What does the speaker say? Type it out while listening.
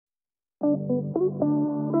Okay,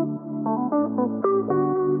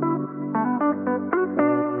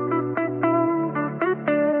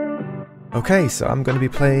 so I'm going to be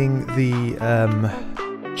playing the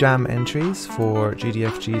jam entries for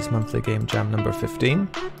GDFG's monthly game jam number 15.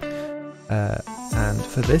 And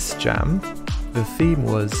for this jam, the theme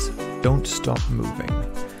was Don't Stop Moving.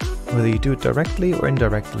 Whether you do it directly or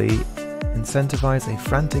indirectly, incentivize a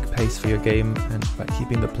frantic pace for your game and by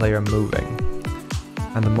keeping the player moving.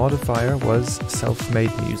 And the modifier was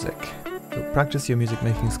self-made music. So practice your music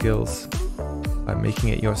making skills by making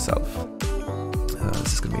it yourself.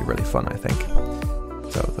 This is going to be really fun, I think.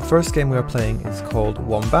 So the first game we are playing is called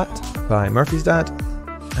Wombat by MurphysDad.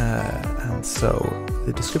 And so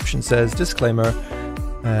the description says, disclaimer,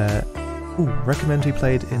 recommend be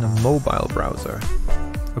played in a mobile browser.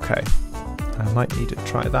 Okay, I might need to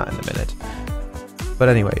try that in a minute. But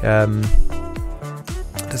anyway,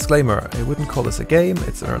 disclaimer, I wouldn't call this a game,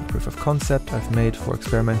 it's an earned proof of concept I've made for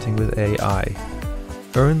experimenting with AI.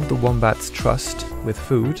 Earn the Wombat's trust with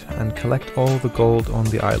food and collect all the gold on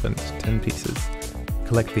the island, 10 pieces.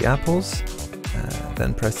 Collect the apples,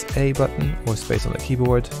 then press A button or space on the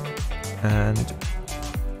keyboard and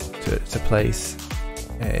to place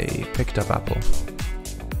a picked up apple.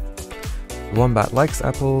 The Wombat likes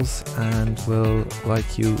apples and will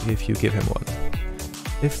like you if you give him one.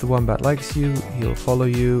 If the Wombat likes you, he'll follow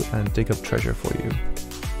you and dig up treasure for you.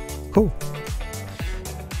 Cool.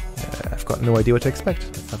 I've got no idea what to expect.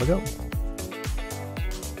 Let's have a go.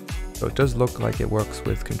 So it does look like it works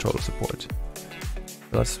with controller support.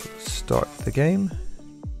 So let's start the game.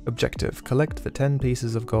 Objective, collect the 10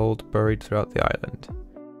 pieces of gold buried throughout the island.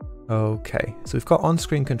 Okay, so we've got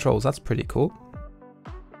on-screen controls, that's pretty cool.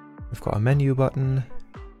 We've got a menu button,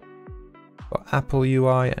 got Apple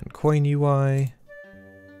UI and Coin UI,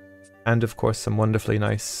 and of course some wonderfully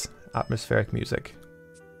nice atmospheric music.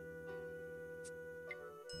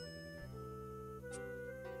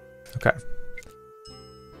 Okay,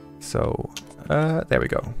 so there we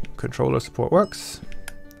go. Controller support works.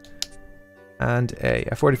 And A.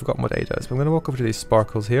 I've already forgotten what A does, but I'm going to walk over to these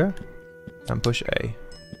sparkles here and push A.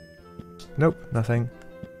 Nope, nothing.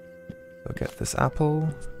 So get this apple.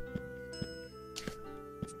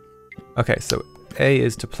 Okay, so A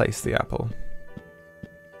is to place the apple.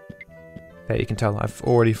 Okay, you can tell I've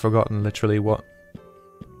already forgotten literally what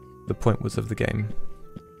the point was of the game.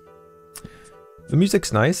 The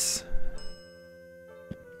music's nice.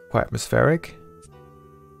 Quite atmospheric.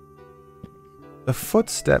 The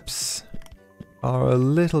footsteps are a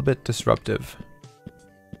little bit disruptive.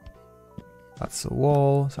 That's a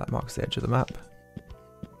wall, so that marks the edge of the map.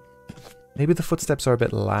 Maybe the footsteps are a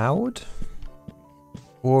bit loud?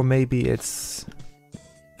 Or maybe it's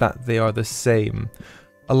that they are the same.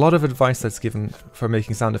 A lot of advice that's given for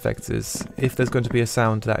making sound effects is, if there's going to be a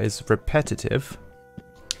sound that is repetitive,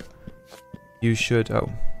 you should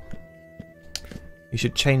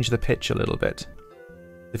change the pitch a little bit.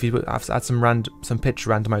 If you have to add some pitch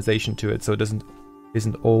randomization to it so it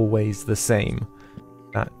isn't always the same,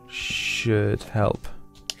 that should help.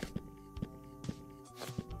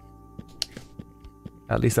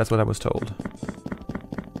 At least that's what I was told.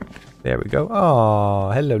 There we go.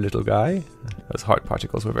 Oh, hello little guy. Those heart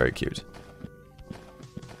particles were very cute.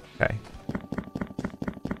 Okay.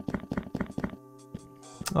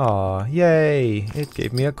 Aw, yay! It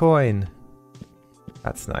gave me a coin.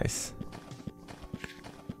 That's nice.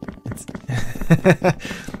 I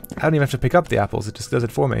don't even have to pick up the apples, it just does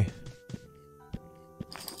it for me.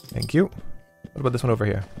 Thank you. What about this one over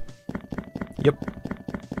here? Yep.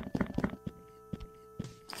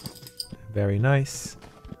 Very nice.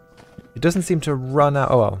 It doesn't seem to run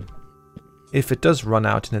out. Oh well. If it does run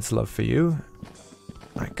out in its love for you,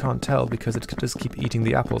 I can't tell because it could just keep eating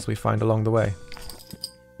the apples we find along the way.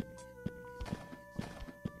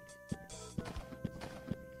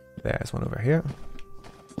 There's one over here.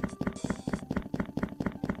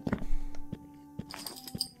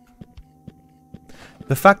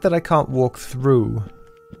 The fact that I can't walk through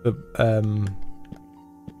the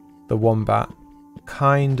Wombat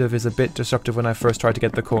kind of is a bit disruptive when I first try to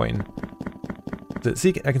get the coin.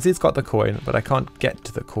 See, I can see it's got the coin, but I can't get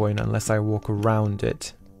to the coin unless I walk around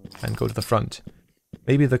it and go to the front.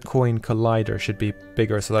 Maybe the coin collider should be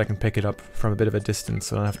bigger so that I can pick it up from a bit of a distance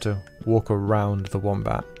so I don't have to walk around the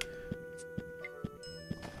Wombat.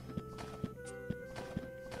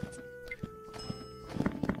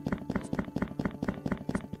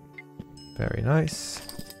 Very nice.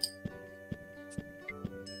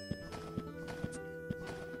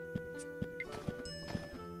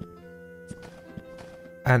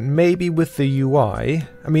 And maybe with the UI,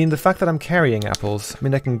 I mean the fact that I'm carrying apples, I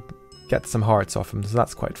mean I can get some hearts off him, so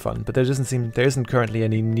that's quite fun. But there isn't currently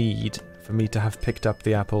any need for me to have picked up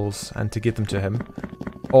the apples and to give them to him.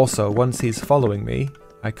 Also, once he's following me,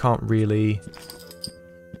 I can't really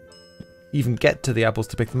even get to the apples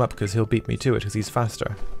to pick them up because he'll beat me to it because he's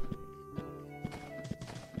faster.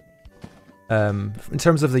 In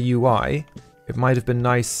terms of the UI, it might have been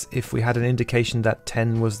nice if we had an indication that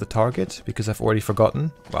 10 was the target, because I've already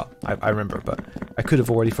forgotten. Well, I remember, but I could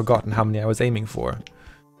have already forgotten how many I was aiming for.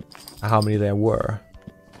 How many there were.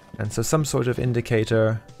 And so some sort of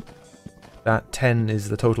indicator that 10 is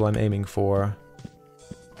the total I'm aiming for,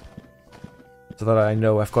 so that I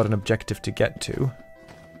know I've got an objective to get to.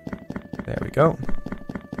 There we go.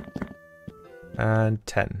 And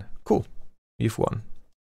 10. Cool. You've won.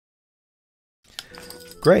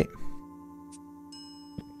 Great.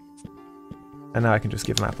 And now I can just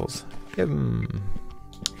give him apples. Give him.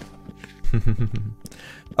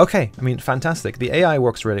 Okay, I mean, fantastic. The AI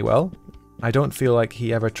works really well. I don't feel like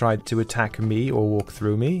he ever tried to attack me or walk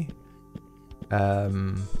through me.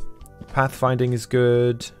 Pathfinding is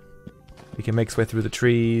good. He can make his way through the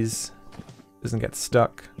trees. Doesn't get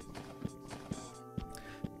stuck.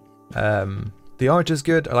 The art is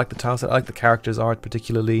good. I like the tileset. I like the character's art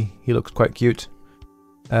particularly. He looks quite cute.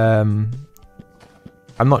 I'm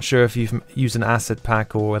not sure if you've used an asset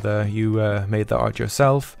pack or whether you made the art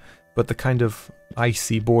yourself, but the kind of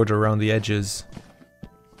icy border around the edges,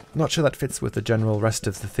 I'm not sure that fits with the general rest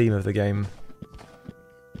of the theme of the game.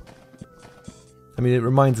 I mean, it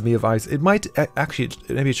reminds me of ice. It might actually,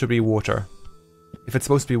 maybe it should be water. If it's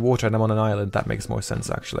supposed to be water and I'm on an island, that makes more sense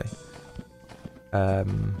actually. But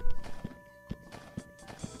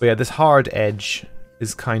yeah, this hard edge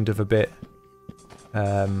is kind of a bit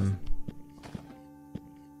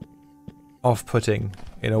off-putting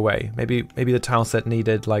in a way. Maybe the tile set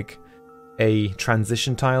needed like a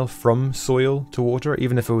transition tile from soil to water,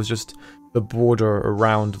 even if it was just the border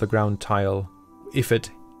around the ground tile. If it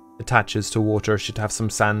attaches to water, it should have some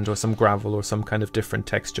sand or some gravel or some kind of different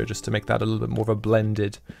texture, just to make that a little bit more of a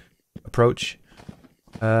blended approach.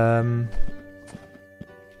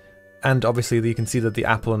 And obviously you can see that the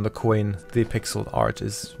apple and the coin, the pixel art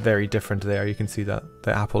is very different there. You can see that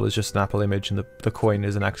the apple is just an apple image and the coin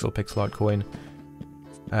is an actual pixel art coin.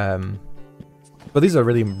 But these are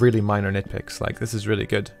really, really minor nitpicks. Like, this is really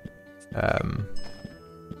good.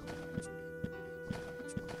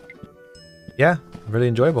 Yeah, really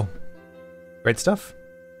enjoyable. Great stuff.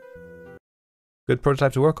 Good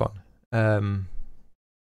prototype to work on.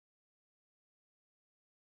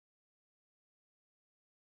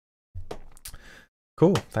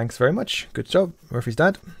 Cool, thanks very much. Good job,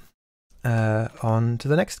 MurphysDad. On to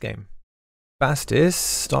the next game. Bastis,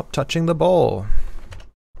 stop touching the ball.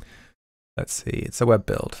 Let's see, it's a web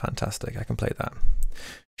build. Fantastic, I can play that.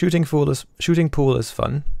 Shooting pool is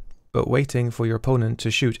fun, but waiting for your opponent to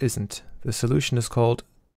shoot isn't. The solution is called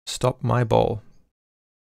Stop My Ball.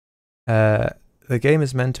 The game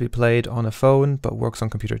is meant to be played on a phone, but works on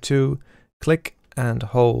computer too. Click and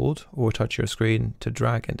hold or touch your screen to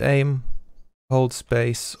drag and aim. Hold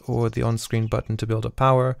space or the on-screen button to build up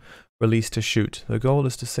power. Release to shoot. The goal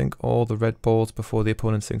is to sink all the red balls before the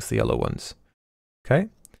opponent sinks the yellow ones. Okay.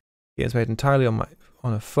 Game is made entirely on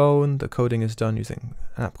a phone. The coding is done using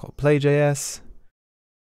an app called Play.js.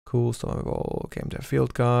 Cool. Stop My Ball. Game dev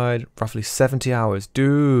field guide. Roughly 70 hours.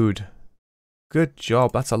 Dude. Good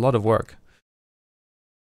job. That's a lot of work.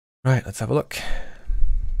 Right, let's have a look.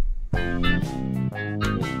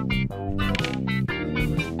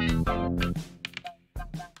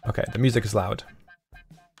 Okay, the music is loud.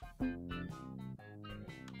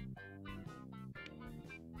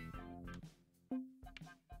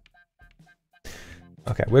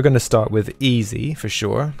 Okay, we're going to start with easy for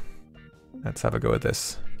sure. Let's have a go at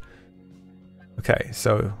this. Okay,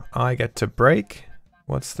 so I get to break.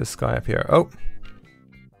 What's this guy up here? Oh,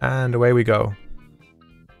 and away we go.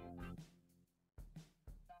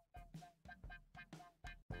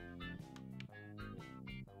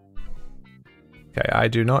 Okay, I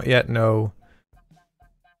do not yet know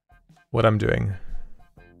what I'm doing.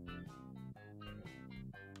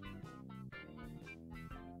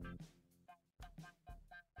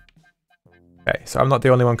 Okay, so I'm not the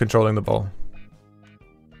only one controlling the ball.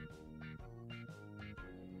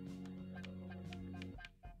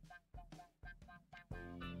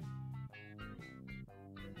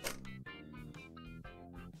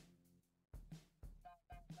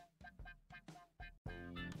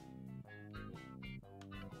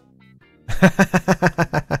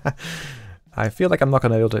 I feel like I'm not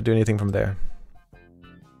going to be able to do anything from there.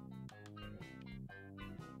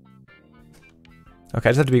 Okay,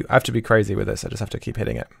 I have to be crazy with this. I just have to keep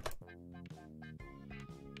hitting it.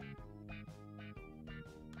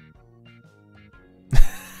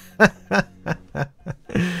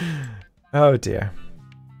 Oh dear.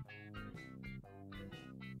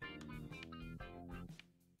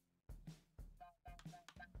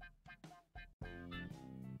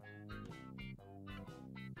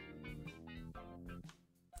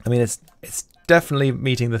 I mean, it's definitely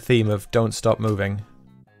meeting the theme of don't stop moving.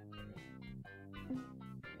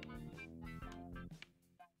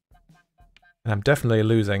 And I'm definitely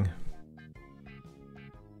losing.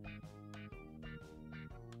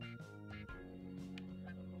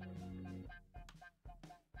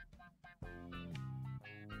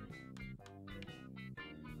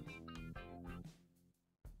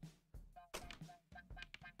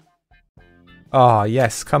 Ah,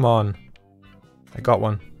 yes, come on. I got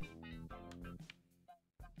one.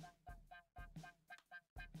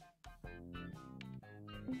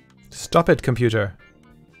 Stop it, computer.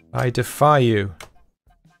 I defy you.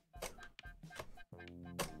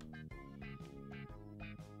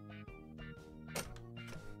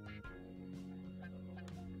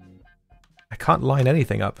 I can't line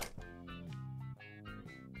anything up.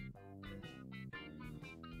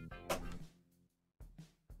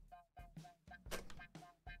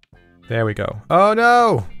 There we go. Oh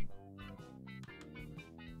no!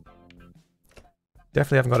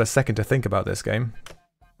 Definitely haven't got a second to think about this game.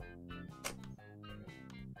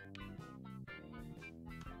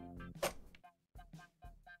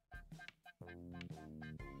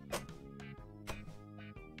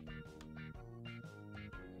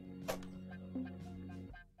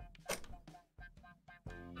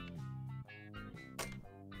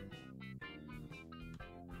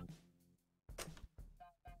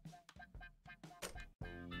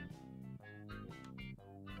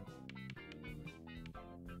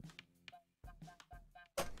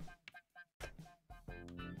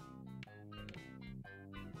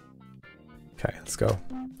 Okay, let's go.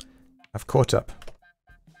 I've caught up.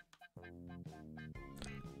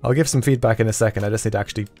 I'll give some feedback in a second, I just need to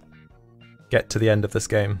actually get to the end of this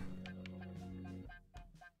game.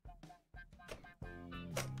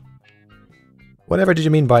 Whatever did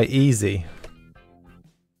you mean by easy?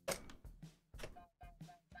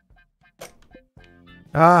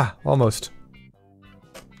 Ah, almost.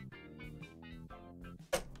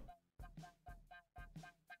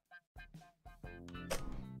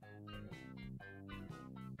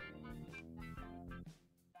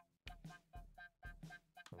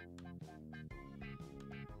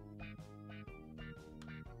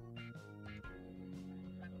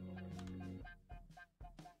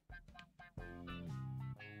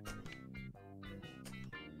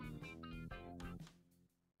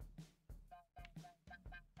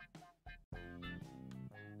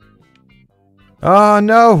 Oh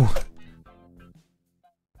no!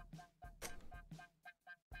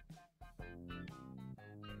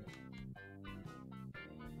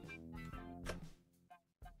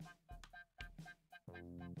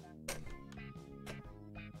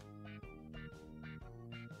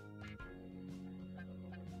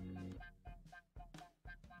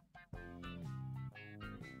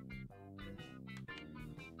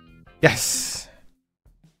 Yes!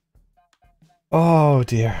 Oh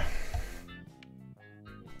dear.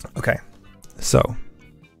 Okay, so,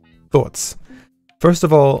 thoughts. First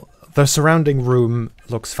of all, the surrounding room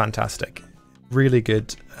looks fantastic. Really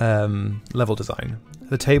good level design.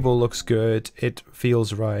 The table looks good, it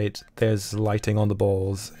feels right, there's lighting on the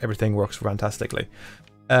balls, everything works fantastically.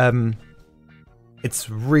 It's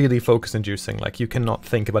really focus inducing, like you cannot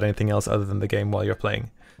think about anything else other than the game while you're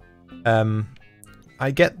playing.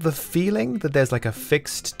 I get the feeling that there's like a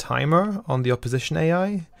fixed timer on the opposition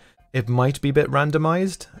AI. It might be a bit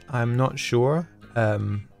randomized, I'm not sure.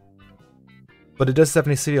 But it does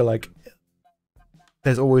definitely feel like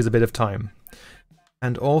there's always a bit of time.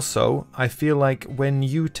 And also, I feel like when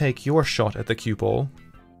you take your shot at the cue ball,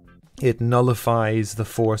 it nullifies the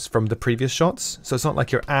force from the previous shots. So it's not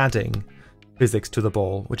like you're adding physics to the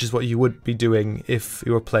ball, which is what you would be doing if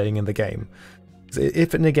you were playing in the game.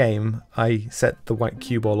 If in a game I set the white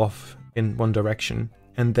cue ball off in one direction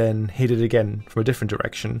and then hit it again from a different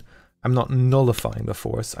direction, I'm not nullifying the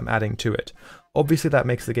force, I'm adding to it. Obviously that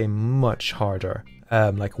makes the game much harder,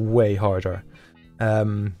 like way harder.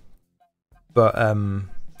 But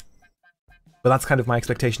that's kind of my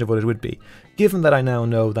expectation of what it would be. Given that I now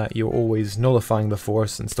know that you're always nullifying the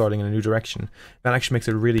force and starting in a new direction, that actually makes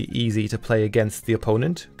it really easy to play against the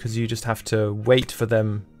opponent, because you just have to wait for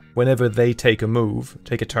them, whenever they take a move,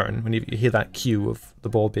 take a turn, when you hear that cue of the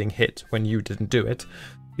ball being hit when you didn't do it,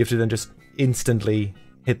 you have to then just instantly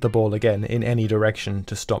hit the ball again in any direction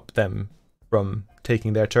to stop them from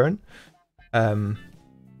taking their turn.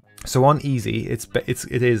 So on easy, it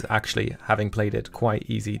is actually, having played it, quite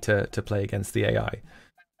easy to play against the AI.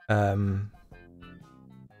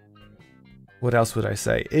 What else would I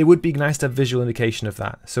say? It would be nice to have visual indication of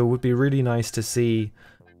that. So it would be really nice to see,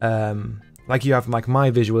 like you have like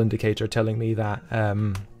my visual indicator telling me that,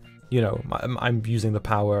 you know, I'm using the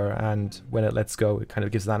power, and when it lets go, it kind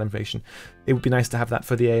of gives that information. It would be nice to have that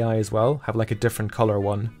for the AI as well, have like a different color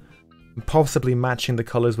one. Possibly matching the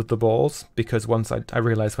colors with the balls, because once I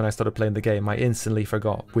realized when I started playing the game, I instantly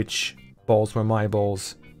forgot which balls were my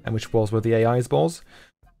balls and which balls were the AI's balls.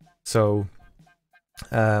 So,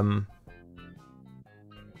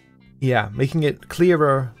 yeah, making it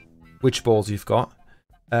clearer which balls you've got.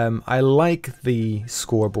 I like the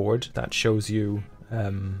scoreboard that shows you,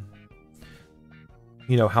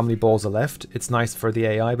 you know, how many balls are left. It's nice for the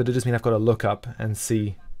AI, but it does mean I've got to look up and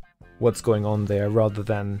see what's going on there rather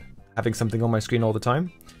than having something on my screen all the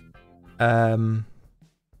time. And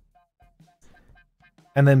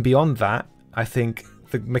then beyond that, I think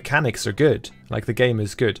the mechanics are good. Like, the game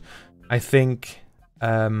is good. I think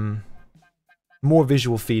more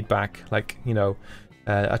visual feedback, like, you know,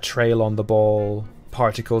 a trail on the ball,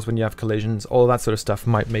 particles when you have collisions, all that sort of stuff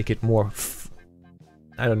might make it more,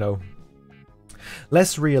 I don't know,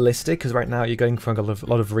 less realistic, because right now you're going for a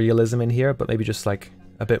lot of realism in here, but maybe just like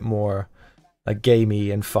a bit more like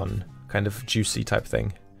gamey and fun, kind of juicy type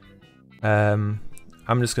thing. I'm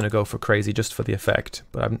just going to go for crazy just for the effect,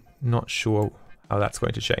 but I'm not sure how that's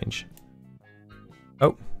going to change.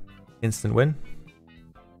 Oh, instant win.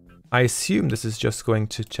 I assume this is just going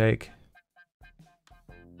to take...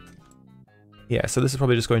 Yeah, so this is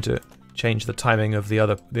probably just going to change the timing of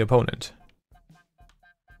the opponent.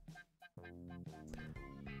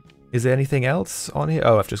 Is there anything else on here?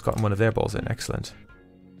 Oh, I've just gotten one of their balls in. Excellent.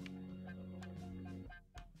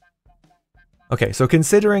 Okay, so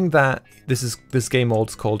considering that this game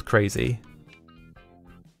mode's called crazy,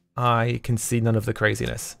 I can see none of the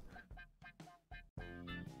craziness.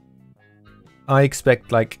 I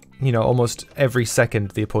expect, like, you know, almost every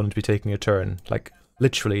second the opponent to be taking a turn. Like,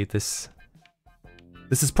 literally, this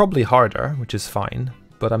is probably harder, which is fine,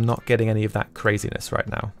 but I'm not getting any of that craziness right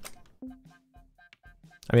now.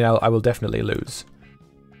 I mean, I will definitely lose.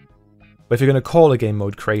 But if you're going to call a game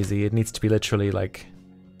mode crazy, it needs to be literally, like,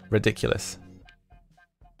 ridiculous.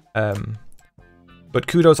 But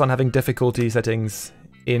kudos on having difficulty settings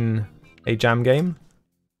in a jam game.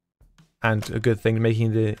 And a good thing,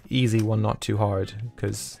 making the easy one not too hard,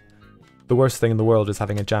 because the worst thing in the world is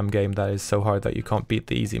having a jam game that is so hard that you can't beat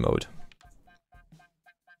the easy mode.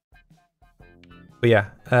 But yeah,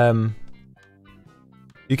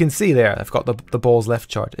 you can see there, I've got the balls left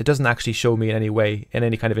chart. It doesn't actually show me in any way, in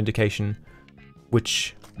any kind of indication,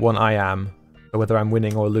 which one I am, or whether I'm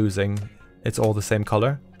winning or losing. It's all the same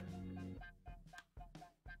color.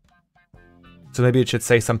 So maybe it should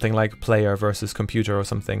say something like player versus computer or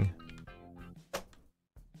something.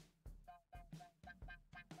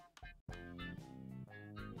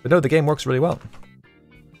 But no, the game works really well.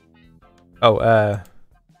 Oh,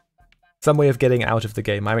 some way of getting out of the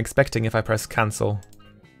game. I'm expecting if I press cancel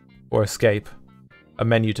or escape, a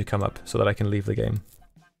menu to come up so that I can leave the game.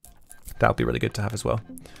 That would be really good to have as well.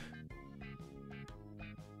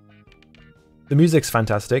 The music's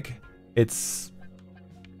fantastic. It's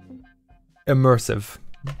immersive.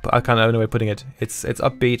 But I kind of don't know way of putting it. It's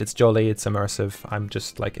upbeat, it's jolly, it's immersive. I'm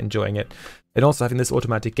just like enjoying it. And also having this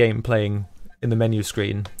automatic game playing in the menu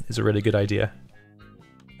screen is a really good idea.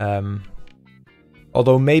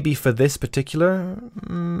 Although maybe for this particular,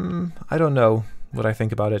 I don't know what I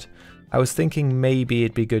think about it. I was thinking maybe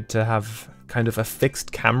it'd be good to have kind of a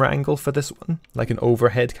fixed camera angle for this one, like an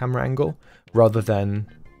overhead camera angle, rather than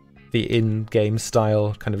the in-game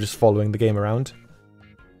style kind of just following the game around.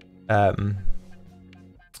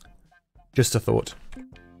 Just a thought.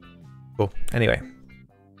 Cool. Anyway.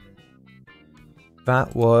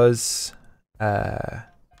 That was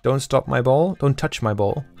Don't Stop My Ball, Don't Touch My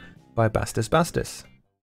Ball by bastisbastis.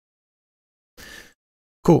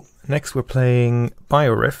 Cool. Next we're playing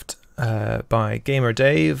BioRift by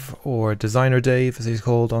gamrdave, or designer Dave as he's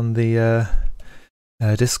called on the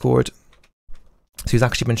Discord. So he's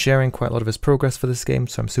actually been sharing quite a lot of his progress for this game,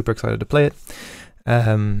 so I'm super excited to play it.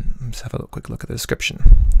 Let's have a quick look at the description.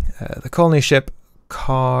 The colony ship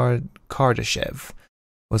Kardashev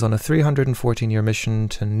was on a 314-year mission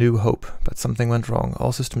to New Hope, but something went wrong.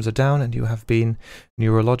 All systems are down, and you have been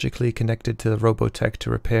neurologically connected to the Robotech to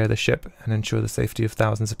repair the ship and ensure the safety of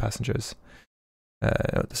thousands of passengers.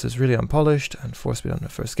 This is really unpolished and forced me on the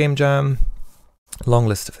first game jam. Long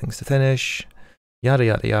list of things to finish. Yada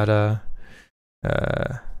yada yada.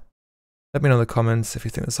 Let me know in the comments if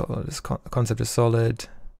you think this concept is solid.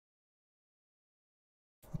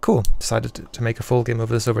 cool. Decided to make a full game of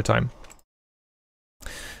this over time.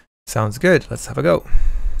 Sounds good. Let's have a go.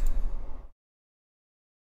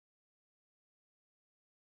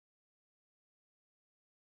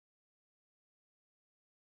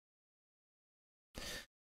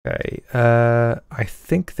 Okay, I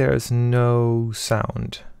think there's no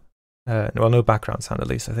sound. Well, no background sound at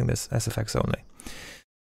least. I think there's SFX only.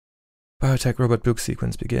 Biotech robot book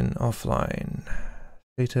sequence begin offline.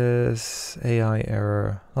 Status, AI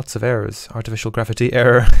error, lots of errors. Artificial gravity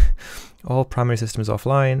error. All primary systems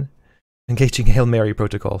offline. Engaging Hail Mary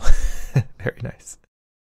protocol. Very nice.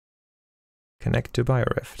 Connect to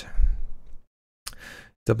BioRift.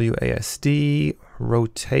 WASD,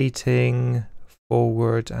 rotating,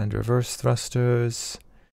 forward and reverse thrusters.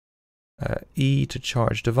 E to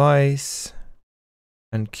charge device.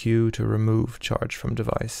 And Q to remove charge from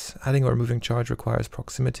device. Adding or removing charge requires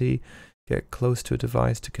proximity. Get close to a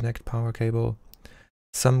device to connect power cable.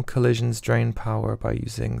 Some collisions drain power by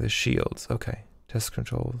using the shields. Okay, test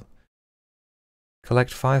control.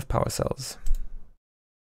 Collect 5 power cells.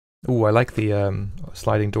 Ooh, I like the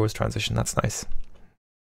sliding doors transition. That's nice.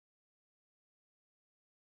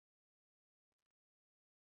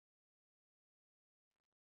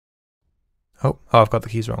 Oh, I've got the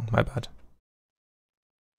keys wrong. My bad.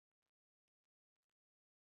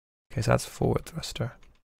 Okay, so that's forward thruster.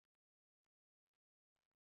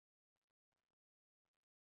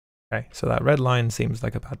 Okay, so that red line seems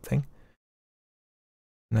like a bad thing.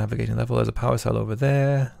 Navigating level, there's a power cell over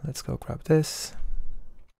there. Let's go grab this.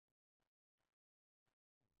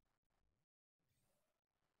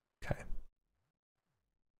 Okay.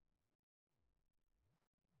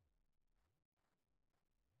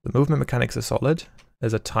 The movement mechanics are solid.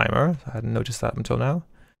 There's a timer. I hadn't noticed that until now.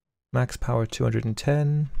 Max power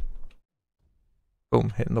 210.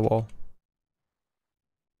 Boom, hitting the wall.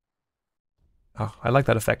 Oh, I like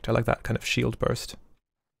that effect. I like that kind of shield burst.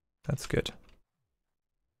 That's good.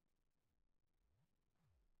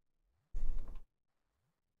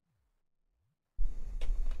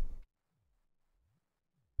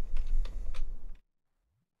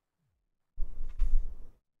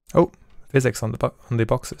 Oh, physics on the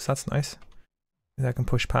boxes. That's nice. Maybe I can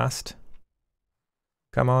push past.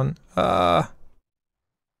 Come on.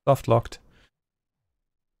 Soft locked.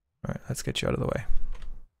 All right, let's get you out of the way.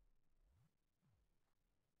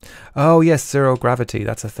 Oh yes, zero gravity.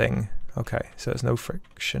 That's a thing. Okay, so there's no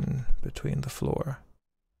friction between the floor.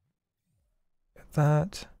 Get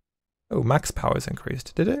that. Oh, max power is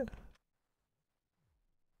increased. Did it?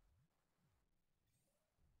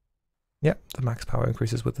 Yep, the max power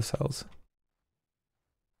increases with the cells.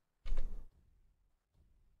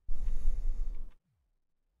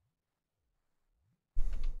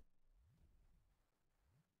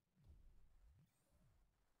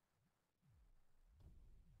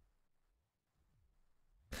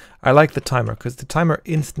 I like the timer because the timer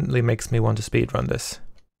instantly makes me want to speedrun this.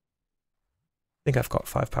 I think I've got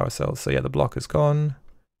 5 power cells. So yeah, the block is gone.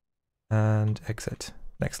 And exit.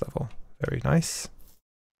 Next level. Very nice.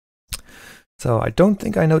 So I don't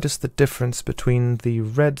think I noticed the difference between the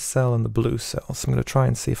red cell and the blue cell. So I'm going to try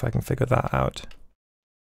and see if I can figure that out.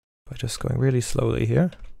 By just going really slowly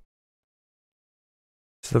here.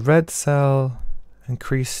 So the red cell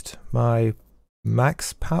increased my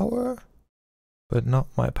max power, but not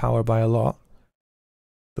my power by a lot.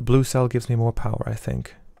 The blue cell gives me more power, I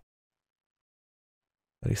think.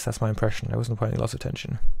 At least that's my impression. I wasn't paying lots of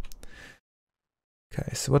attention.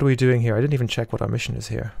 Okay, so what are we doing here? I didn't even check what our mission is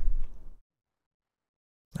here.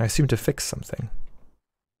 I assume to fix something.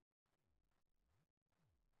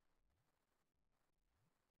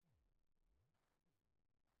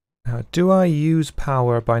 Now, do I use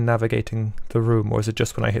power by navigating the room, or is it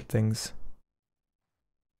just when I hit things?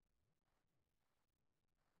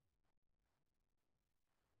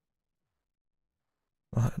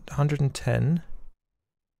 Uh, 110.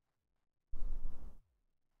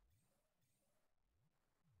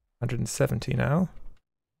 170 now.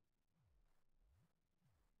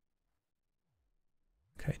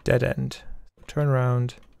 Okay, dead end. Turn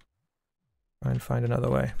around. Try and find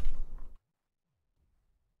another way.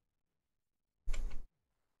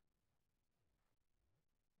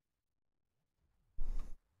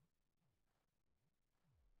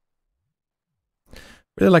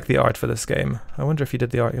 Really like the art for this game. I wonder if you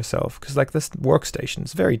did the art yourself, because like this workstation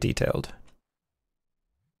is very detailed.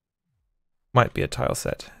 Might be a tile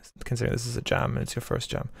set, considering this is a jam and it's your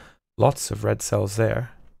first jam. Lots of red cells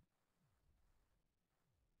there.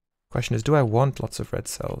 Question is, do I want lots of red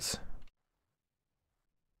cells?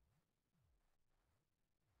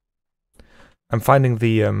 I'm finding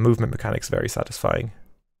the movement mechanics very satisfying.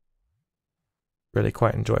 really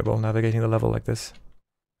quite enjoyable navigating the level like this.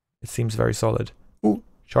 It seems very solid. Ooh,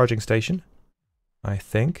 charging station, I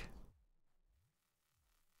think.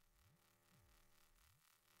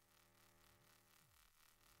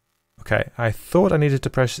 Okay, I thought I needed to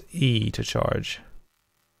press E to charge.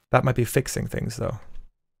 That might be fixing things though.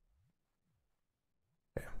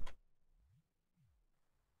 Okay.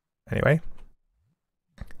 Anyway,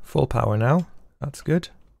 full power now. That's good.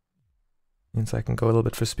 Means I can go a little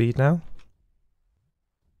bit for speed now.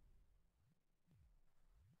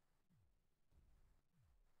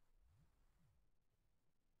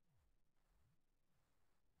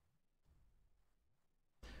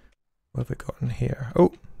 What have we got in here?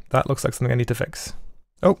 Oh, that looks like something I need to fix.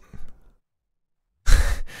 Oh.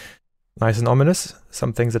 Nice and ominous.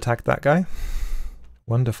 Some things attacked that guy.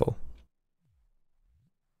 Wonderful.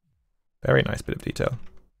 Very nice bit of detail.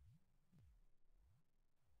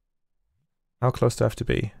 How close do I have to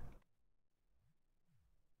be?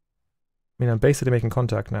 I mean, I'm basically making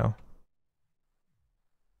contact now.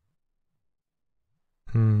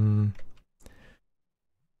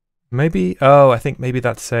 Maybe, oh, I think maybe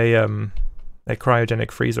that's a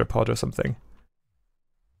cryogenic freezer pod or something.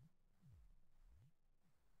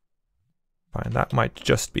 Fine, that might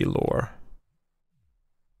just be lore,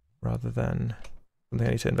 rather than something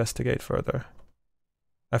I need to investigate further.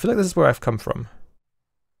 I feel like this is where I've come from.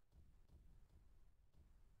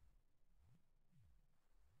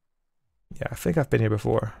 Yeah, I think I've been here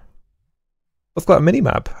before. I've got a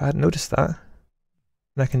mini-map, I hadn't noticed that.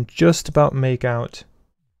 And I can just about make out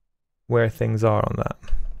where things are on that.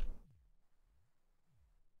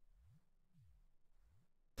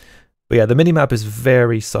 But yeah, the minimap is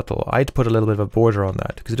very subtle. I'd put a little bit of a border on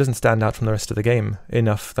that, because it doesn't stand out from the rest of the game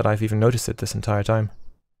enough that I've even noticed it this entire time.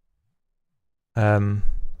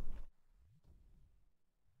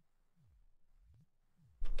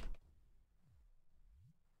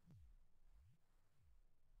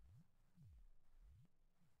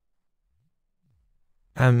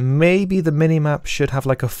 And maybe the minimap should have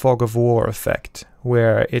like a fog of war effect,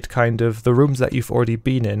 where it kind of, the rooms that you've already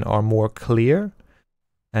been in are more clear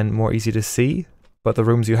and more easy to see, but the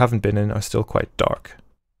rooms you haven't been in are still quite dark.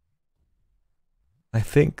 I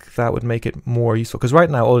think that would make it more useful, because right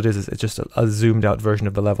now all it is it's just a zoomed out version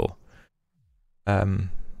of the level.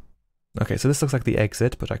 Okay, so this looks like the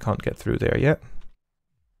exit, but I can't get through there yet.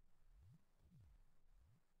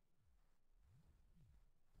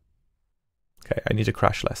 Okay, I need to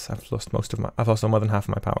crash less. I've lost more than half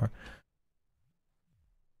of my power.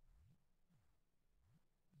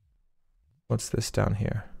 What's this down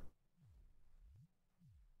here?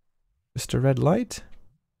 Just a red light?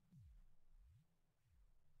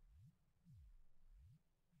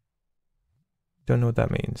 Don't know what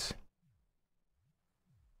that means.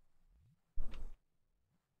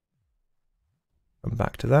 Come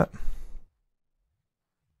back to that.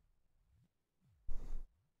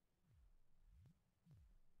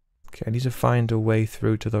 Okay, I need to find a way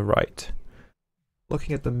through to the right.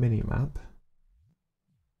 Looking at the mini-map.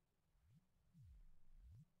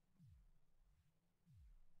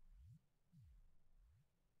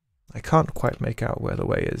 I can't quite make out where the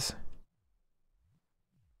way is.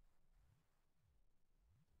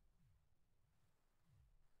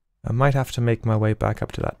 I might have to make my way back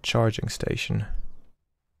up to that charging station,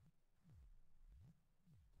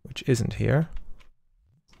 which isn't here.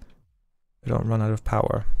 I don't run out of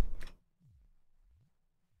power.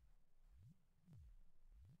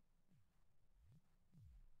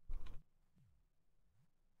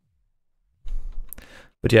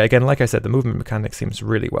 But yeah, again, like I said, the movement mechanic seems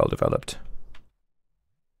really well developed.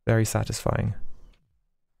 Very satisfying.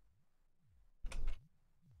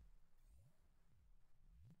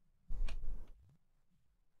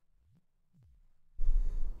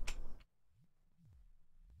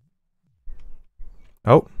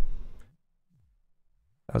 Oh.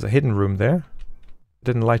 That was a hidden room there. It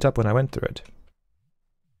didn't light up when I went through it.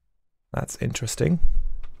 That's interesting.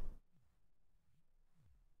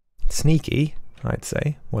 Sneaky, I'd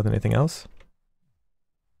say, more than anything else.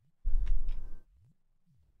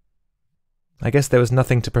 I guess there was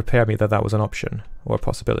nothing to prepare me that that was an option or a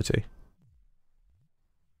possibility.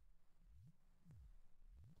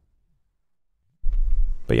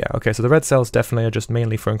 But yeah, okay, so the red cells definitely are just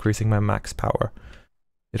mainly for increasing my max power.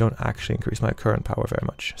 They don't actually increase my current power very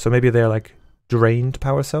much. So maybe they're like drained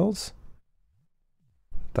power cells?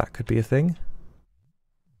 That could be a thing.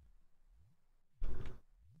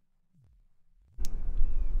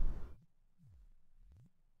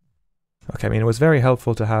 Okay, I mean, it was very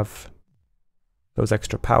helpful to have those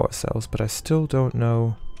extra power cells, but I still don't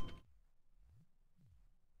know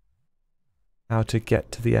how to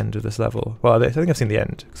get to the end of this level. Well, I think I've seen the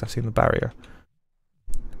end, because I've seen the barrier.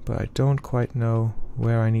 But I don't quite know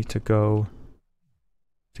where I need to go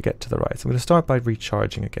to get to the right. So I'm going to start by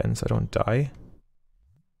recharging again so I don't die.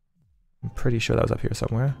 I'm pretty sure that was up here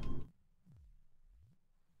somewhere.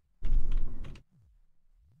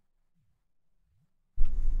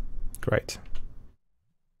 Great.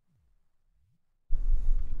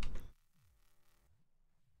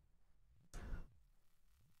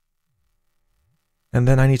 And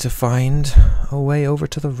then I need to find a way over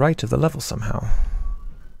to the right of the level somehow.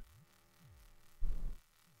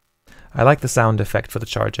 I like the sound effect for the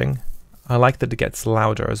charging. I like that it gets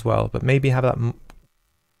louder as well, but maybe have that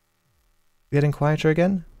getting quieter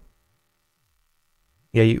again?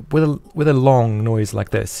 Yeah, with a long noise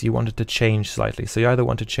like this, you want it to change slightly. So you either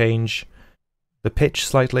want to change the pitch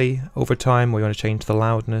slightly over time, or you want to change the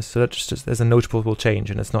loudness. So that's just there's a noticeable change,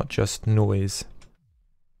 and it's not just noise.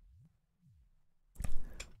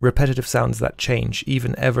 Repetitive sounds that change,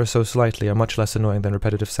 even ever so slightly, are much less annoying than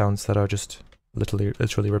repetitive sounds that are just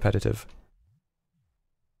literally repetitive.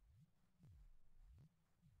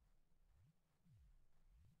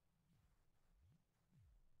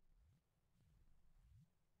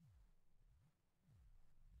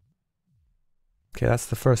 Okay, that's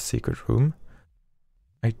the first secret room.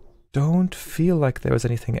 I don't feel like there was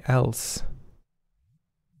anything else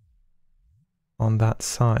on that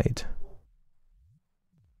side.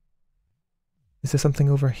 Is there something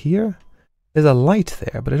over here? There's a light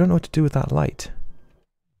there, but I don't know what to do with that light.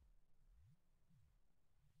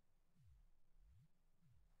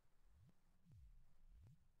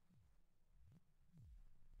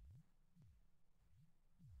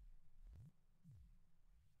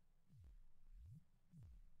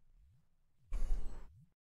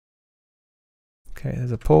 Okay,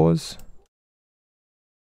 there's a pause.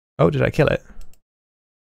 Oh, did I kill it?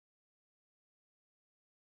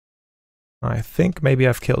 I think maybe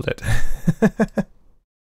I've killed it.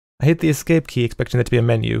 I hit the escape key expecting there to be a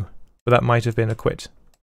menu, but that might have been a quit.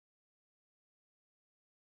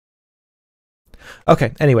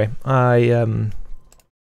 Okay, anyway, I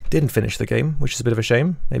didn't finish the game, which is a bit of a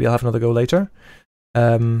shame. Maybe I'll have another go later.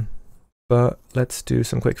 But let's do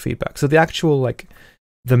some quick feedback. So the actual, like,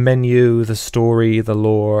 the menu, the story, the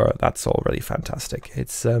lore, that's all really fantastic.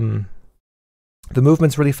 It's the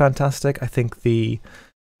movement's really fantastic. I think the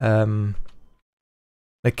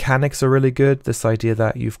mechanics are really good. This idea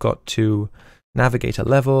that you've got to navigate a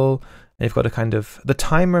level, and you've got to kind of... The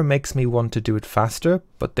timer makes me want to do it faster,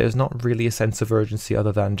 but there's not really a sense of urgency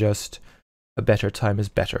other than just a better time is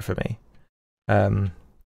better for me.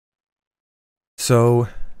 So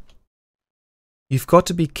you've got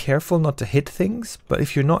to be careful not to hit things, but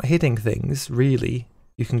if you're not hitting things, really,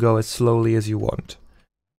 you can go as slowly as you want.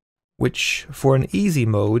 Which, for an easy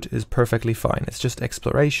mode, is perfectly fine. It's just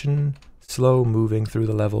exploration, slow moving through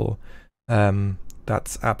the level.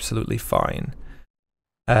 That's absolutely fine.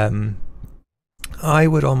 I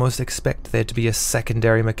would almost expect there to be a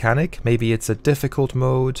secondary mechanic. Maybe it's a difficult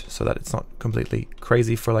mode, so that it's not completely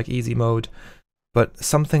crazy for like easy mode. But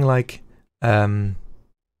something like a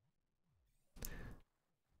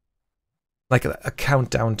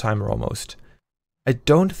countdown timer almost. I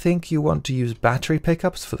don't think you want to use battery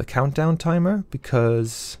pickups for the countdown timer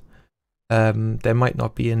because there might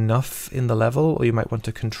not be enough in the level, or you might want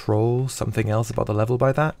to control something else about the level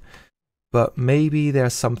by that. But maybe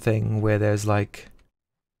there's something where there's like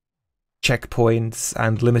checkpoints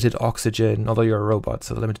and limited oxygen, although you're a robot,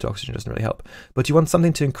 so the limited oxygen doesn't really help. But you want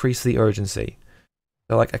something to increase the urgency.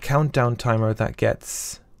 So like a countdown timer that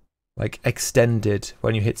gets like extended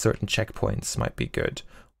when you hit certain checkpoints might be good,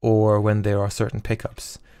 or when there are certain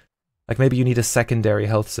pickups. Like maybe you need a secondary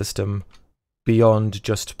health system beyond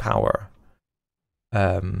just power.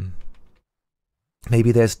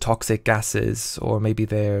 Maybe there's toxic gases, or maybe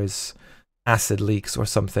there's acid leaks or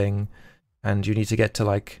something, and you need to get to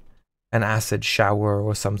like an acid shower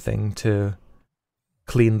or something to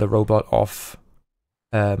clean the robot off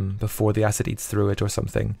before the acid eats through it or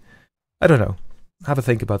something. I don't know. Have a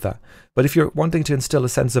think about that. But if you're wanting to instill a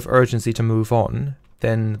sense of urgency to move on,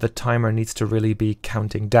 then the timer needs to really be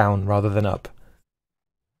counting down rather than up.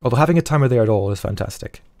 Although having a timer there at all is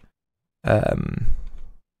fantastic.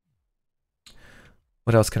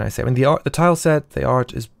 What else can I say? I mean, the tile set, the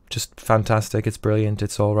art is just fantastic. It's brilliant.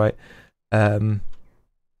 It's all right.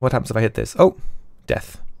 What happens if I hit this? Oh,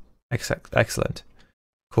 death. Excellent.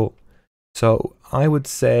 Cool. So I would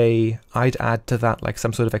say I'd add to that like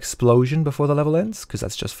some sort of explosion before the level ends, because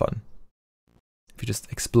that's just fun. If you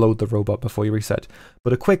just explode the robot before you reset.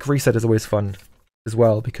 But a quick reset is always fun as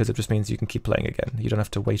well, because it just means you can keep playing again. You don't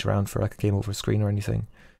have to wait around for like a game over screen or anything.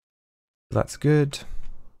 That's good.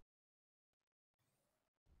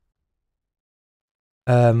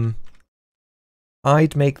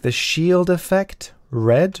 I'd make the shield effect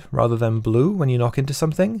red rather than blue when you knock into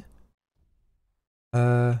something.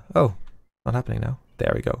 Oh, not happening now.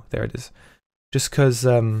 There we go. There it is. Just because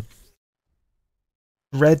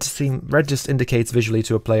red just indicates visually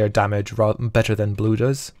to a player damage better than blue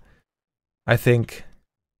does. I think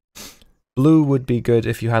blue would be good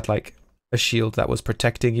if you had like a shield that was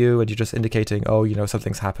protecting you and you're just indicating, oh, you know,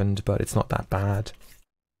 something's happened, but it's not that bad.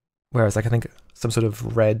 Whereas like I think some sort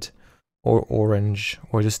of red or orange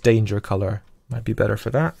or just danger color might be better for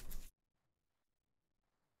that.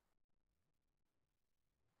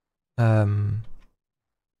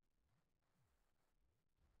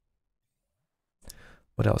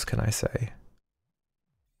 What else can I say?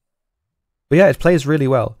 But yeah, it plays really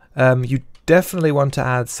well. You definitely want to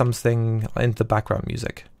add something into the background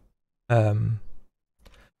music. I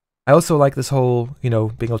also like this whole, you know,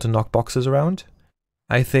 being able to knock boxes around.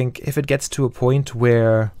 I think if it gets to a point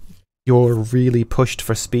where you're really pushed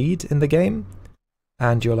for speed in the game,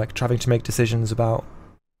 and you're like having to make decisions about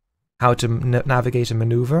how to navigate and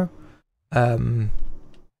maneuver,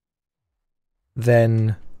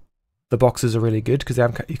 then the boxes are really good because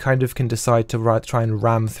you kind of can decide to try and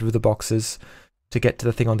ram through the boxes to get to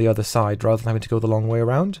the thing on the other side rather than having to go the long way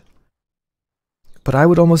around. But I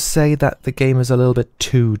would almost say that the game is a little bit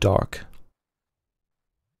too dark.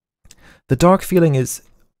 The dark feeling is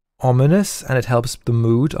ominous and it helps the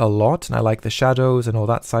mood a lot, and I like the shadows and all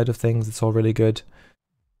that side of things. It's all really good.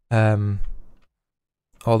 Although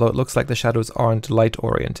it looks like the shadows aren't light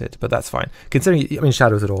oriented, but that's fine. Considering, I mean,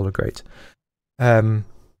 shadows at all are great.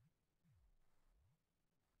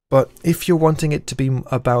 But if you're wanting it to be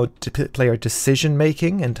about player decision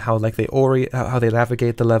making and how like how they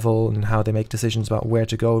navigate the level and how they make decisions about where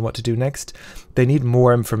to go and what to do next, they need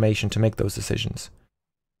more information to make those decisions.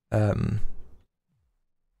 Because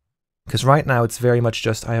right now it's very much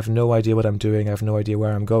just I have no idea what I'm doing, I have no idea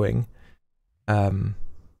where I'm going, to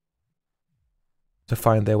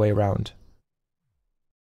find their way around.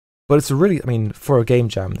 But it's a really, I mean, for a game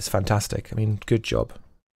jam, it's fantastic. I mean, good job.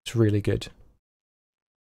 It's really good.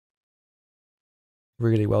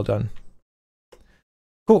 Really well done.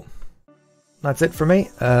 Cool. That's it for me.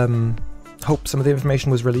 Hope some of the information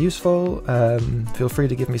was really useful. Feel free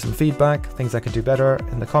to give me some feedback, things I could do better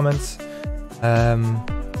in the comments.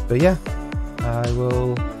 But yeah, I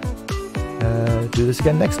will do this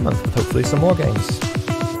again next month with hopefully some more games.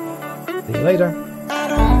 See you later.